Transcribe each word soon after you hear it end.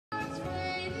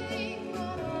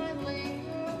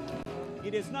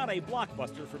It is not a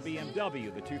blockbuster for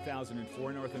BMW, the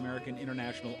 2004 North American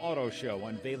International Auto Show,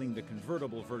 unveiling the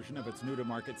convertible version of its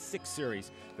new-to-market 6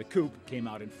 Series. The coupe came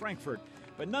out in Frankfurt.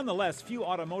 But nonetheless, few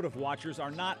automotive watchers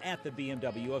are not at the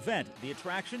BMW event. The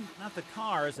attraction? Not the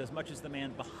cars as much as the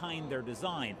man behind their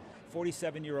design,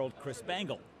 47-year-old Chris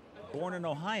Bangle, born in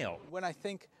Ohio. When I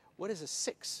think, what is a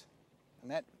 6? And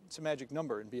that's a magic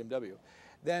number in BMW.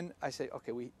 Then I say,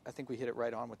 okay, I think we hit it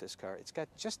right on with this car. It's got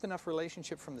just enough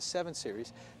relationship from the 7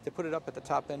 Series to put it up at the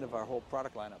top end of our whole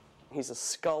product lineup. He's a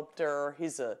sculptor,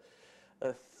 he's a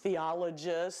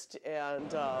theologist,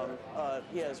 and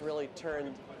he has really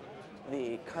turned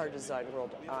the car design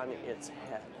world on its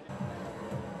head.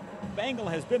 Bangle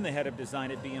has been the head of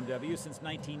design at BMW since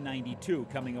 1992,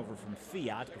 coming over from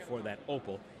Fiat, before that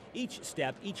Opel. Each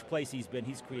step, each place he's been,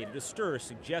 he's created a stir,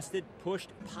 suggested, pushed,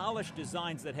 polished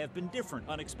designs that have been different,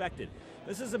 unexpected.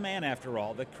 This is a man, after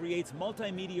all, that creates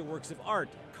multimedia works of art,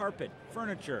 carpet,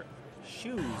 furniture,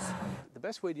 shoes. The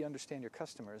best way to understand your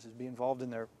customers is be involved in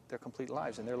their complete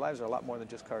lives, and their lives are a lot more than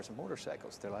just cars and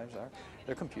motorcycles. Their lives are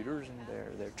their computers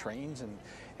and their trains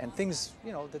and things,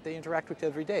 you know, that they interact with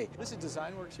every day. This is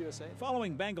DesignWorks USA.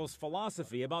 Following Bangle's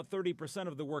philosophy, about 30%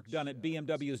 of the work done at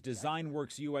BMW's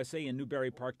DesignWorks USA in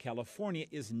Newbury Park, California,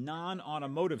 is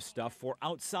non-automotive stuff for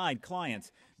outside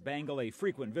clients. Bangle, a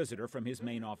frequent visitor from his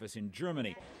main office in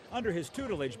Germany. Under his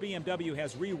tutelage, BMW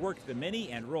has reworked the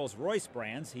Mini and Rolls-Royce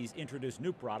brands. He's introduced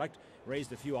new product,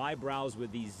 raised a few eyebrows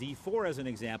with the Z4 as an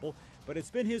example, but it's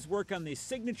been his work on the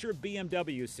signature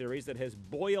BMW series that has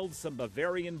boiled some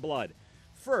Bavarian blood.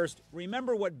 First,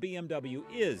 remember what BMW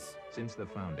is. Since the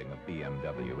founding of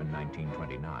BMW in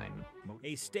 1929,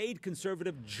 a staid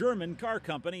conservative German car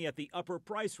company at the upper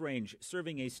price range,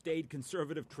 serving a staid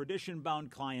conservative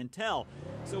tradition-bound clientele.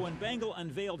 So when Bangle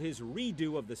unveiled his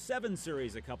redo of the 7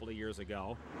 Series a couple of years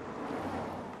ago,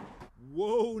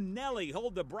 whoa, Nelly,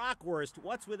 hold the Brockwurst.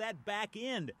 What's with that back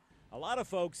end? A lot of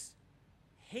folks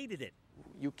hated it.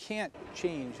 You can't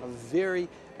change a very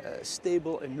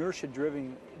stable,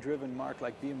 inertia-driven marque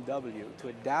like BMW to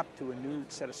adapt to a new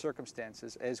set of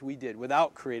circumstances as we did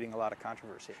without creating a lot of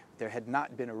controversy. There had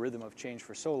not been a rhythm of change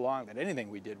for so long that anything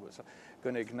we did was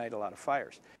going to ignite a lot of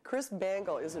fires. Chris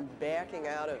Bangle isn't backing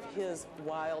out of his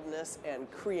wildness and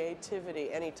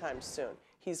creativity anytime soon.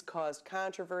 He's caused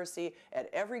controversy at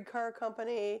every car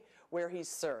company where he's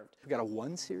served. We've got a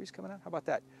 1 Series coming out? How about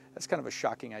that? That's kind of a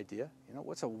shocking idea. You know,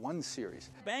 what's a 1 Series?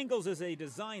 Bangle's is a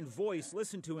design voice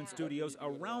listened to in studios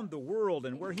around the world,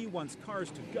 and where he wants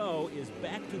cars to go is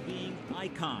back to being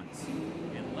icons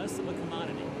and less of a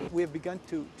commodity. We have begun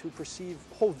to perceive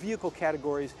whole vehicle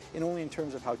categories only in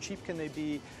terms of how cheap can they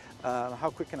be,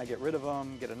 how quick can I get rid of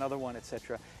them, get another one,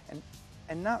 etc.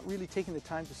 And not really taking the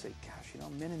time to say, gosh, you know,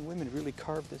 men and women really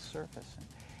carved this surface.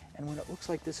 And when it looks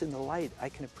like this in the light, I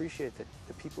can appreciate that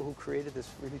the people who created this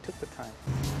really took the time.